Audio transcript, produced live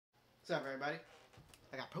What's up, everybody?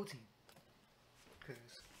 I got protein. Cause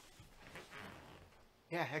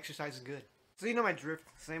yeah, exercise is good. So you know my drift,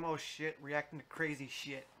 same old shit, reacting to crazy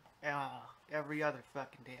shit. Every other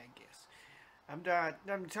fucking day, I guess. I'm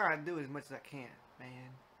trying to do as much as I can, man.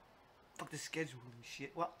 Fuck the scheduling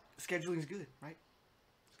shit. Well, scheduling's good, right?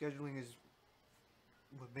 Scheduling is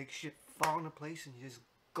what makes shit fall into place and you just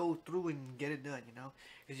go through and get it done, you know?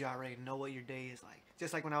 Because you already know what your day is like.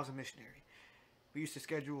 Just like when I was a missionary. We used to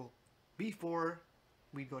schedule before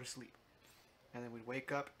we'd go to sleep. And then we'd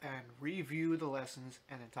wake up and review the lessons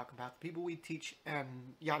and then talk about the people we teach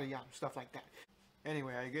and yada yada, stuff like that.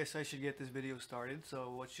 Anyway, I guess I should get this video started.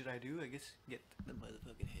 So what should I do? I guess get the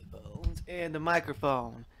motherfucking headphones and the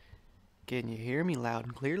microphone. Can you hear me loud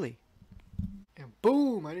and clearly? And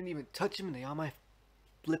boom! I didn't even touch them and they on my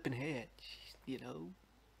flipping head, you know?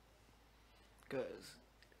 Because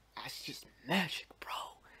that's just magic,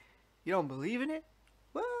 bro. You don't believe in it?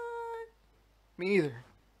 What? Me either.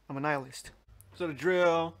 I'm a nihilist. So the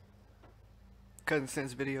drill, cousin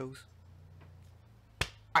sends videos,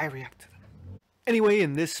 I react to them. Anyway,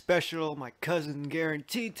 in this special, my cousin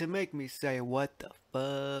guaranteed to make me say what the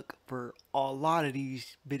fuck for a lot of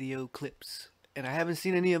these video clips. And I haven't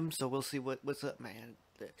seen any of them, so we'll see what's up, man.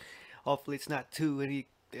 Hopefully it's not too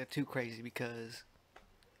crazy, because I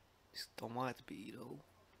just don't want it to be, you know,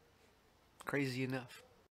 crazy enough.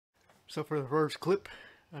 So for the first clip,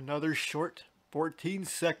 another short 14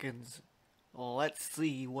 seconds. Let's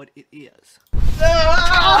see what it is.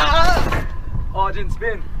 Oh, it didn't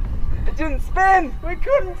spin. It didn't spin! We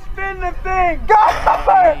couldn't spin the thing!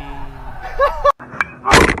 God!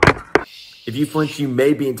 If you flinch, you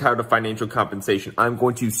may be entitled to financial compensation. I'm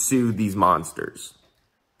going to sue these monsters.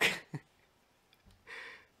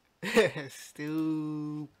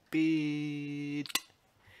 Stupid.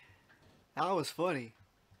 That was funny.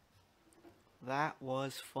 That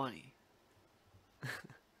was funny.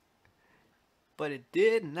 But it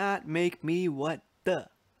did not make me what the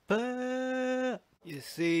fuck. You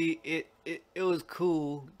see, it was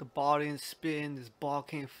cool. The ball didn't spin. This ball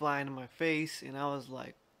came flying in my face, and I was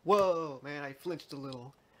like, whoa, man. I flinched a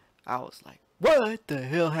little. I was like, what the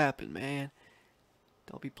hell happened, man?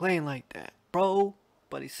 Don't be playing like that, bro.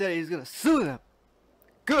 But he said he's gonna sue them.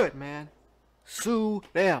 Good, man. Sue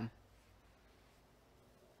them.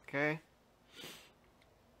 Okay?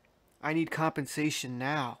 I need compensation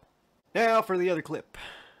now. Now for the other clip.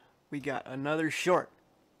 We got another short.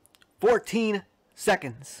 14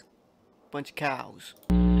 seconds. Bunch of cows.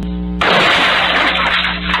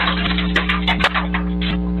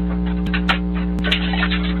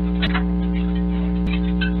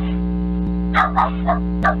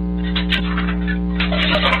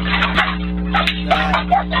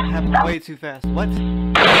 That happened way too fast. What?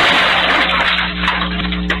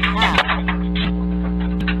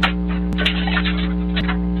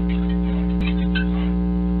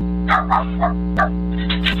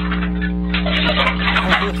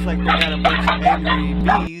 It looks like they got a bunch of angry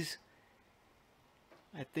bees.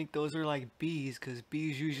 I think those are like bees, because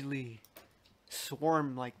bees usually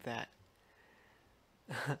swarm like that.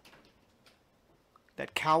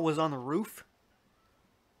 That cow was on the roof?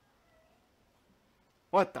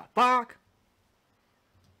 What the fuck?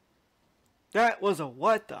 That was a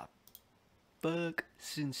what the fuck,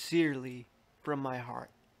 sincerely from my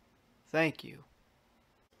heart. Thank you.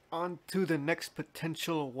 On to the next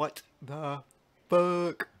potential what the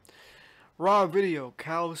fuck. Raw video,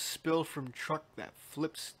 cows spill from truck that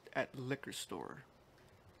flips at liquor store.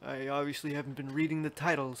 I obviously haven't been reading the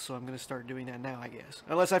titles, so I'm gonna start doing that now, I guess.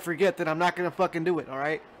 Unless I forget, that I'm not gonna fucking do it,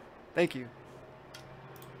 alright? Thank you.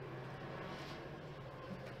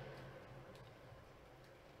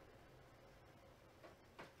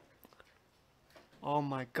 Oh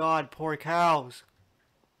my god, poor cows.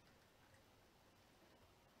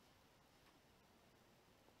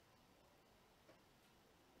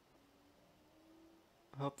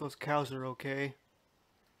 I hope those cows are okay.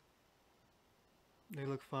 They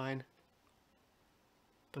look fine.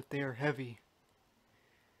 But they are heavy.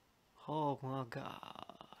 Oh my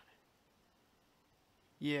god.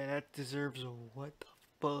 Yeah, that deserves a what the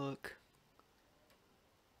fuck.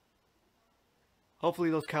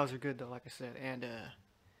 Hopefully those cows are good though, like I said. And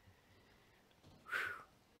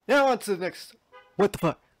now on to the next what the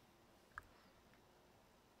fuck.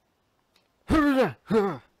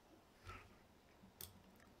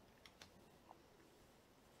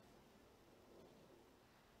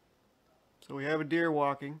 So we have a deer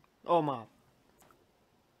walking. Oh my.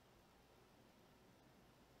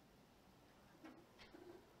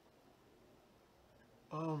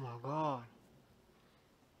 Oh my god.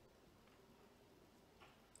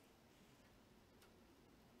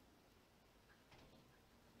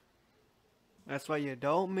 That's why you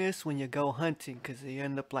don't miss when you go hunting, because they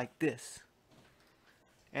end up like this.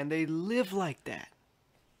 And they live like that.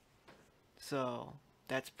 So,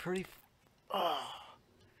 that's pretty...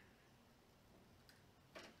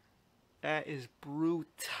 That is brutal.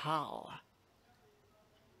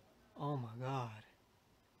 Oh my god.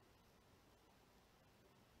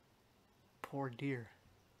 Poor deer.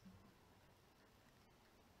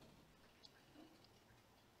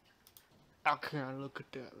 I can't look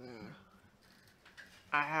at that, man.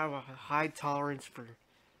 I have a high tolerance for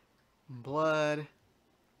blood,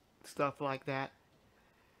 stuff like that.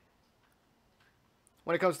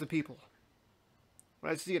 When it comes to people,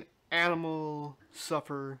 when I see an animal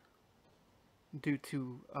suffer due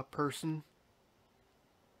to a person,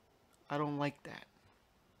 I don't like that.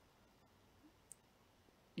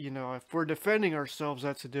 You know, if we're defending ourselves,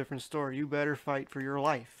 that's a different story. You better fight for your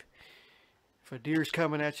life. If a deer's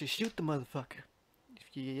coming at you, shoot the motherfucker.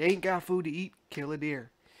 If you ain't got food to eat, kill a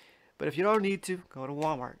deer. But if you don't need to, go to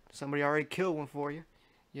Walmart. Somebody already killed one for you.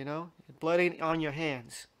 You know, blood ain't on your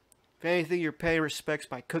hands. If anything, you're paying respects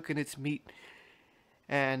by cooking its meat.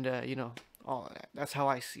 And, you know, all of that. That's how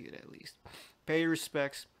I see it, at least. Pay your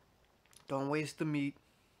respects. Don't waste the meat.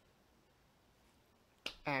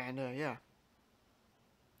 And, yeah.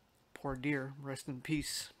 Poor deer. Rest in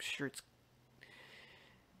peace. I'm sure it's...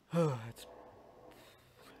 Oh, it's...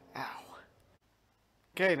 Ow.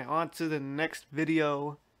 Okay, now on to the next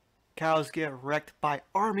video. Cows get wrecked by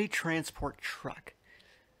army transport truck.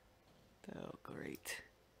 Oh, great.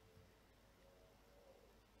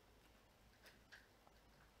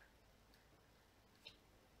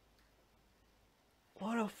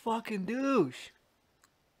 What a fucking douche.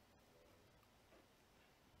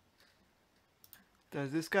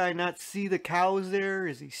 Does this guy not see the cows there?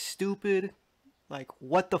 Is he stupid? Like,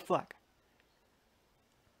 what the fuck?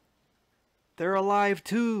 They're alive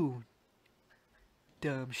too.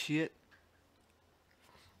 Dumb shit.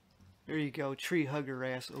 There you go, tree hugger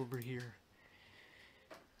ass over here.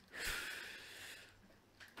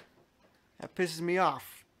 That pisses me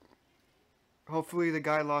off. Hopefully the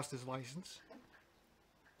guy lost his license.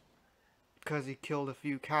 Because he killed a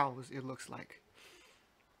few cows, it looks like.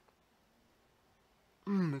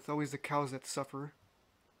 It's always the cows that suffer.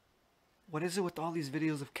 What is it with all these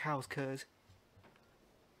videos of cows, cuz?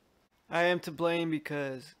 I am to blame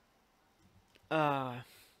because... I'm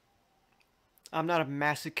not a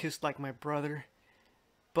masochist like my brother.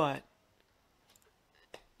 But...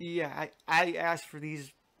 yeah, I asked for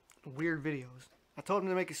these weird videos. I told him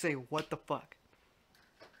to make it say, what the fuck?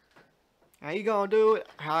 Now he gonna do it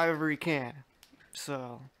however he can.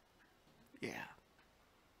 So, yeah.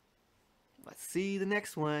 Let's see the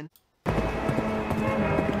next one. Yeah,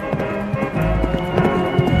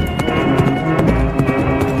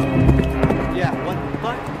 what the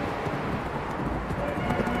fuck?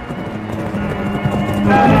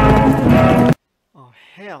 Oh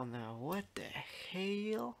hell no, what the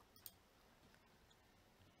hell?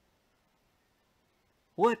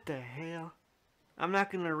 What the hell? I'm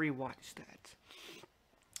not gonna rewatch that.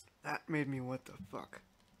 That made me what the fuck.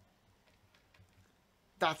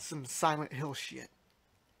 That's some Silent Hill shit.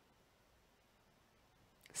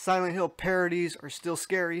 Silent Hill parodies are still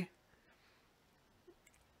scary.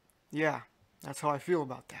 Yeah, that's how I feel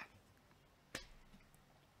about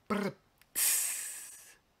that.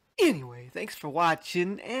 Anyway, thanks for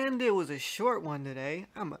watching, and it was a short one today.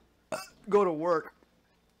 I'm gonna go to work.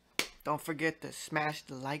 Don't forget to smash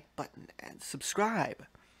the like button and subscribe.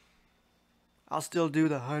 I'll still do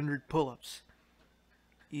the 100 pull-ups.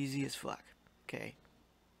 Easy as fuck, okay?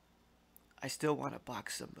 I still want to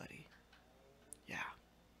box somebody. Yeah.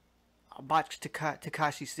 I'll box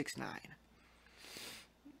Tekashi 6ix9ine.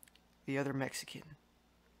 The other Mexican.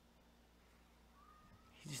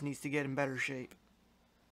 He just needs to get in better shape.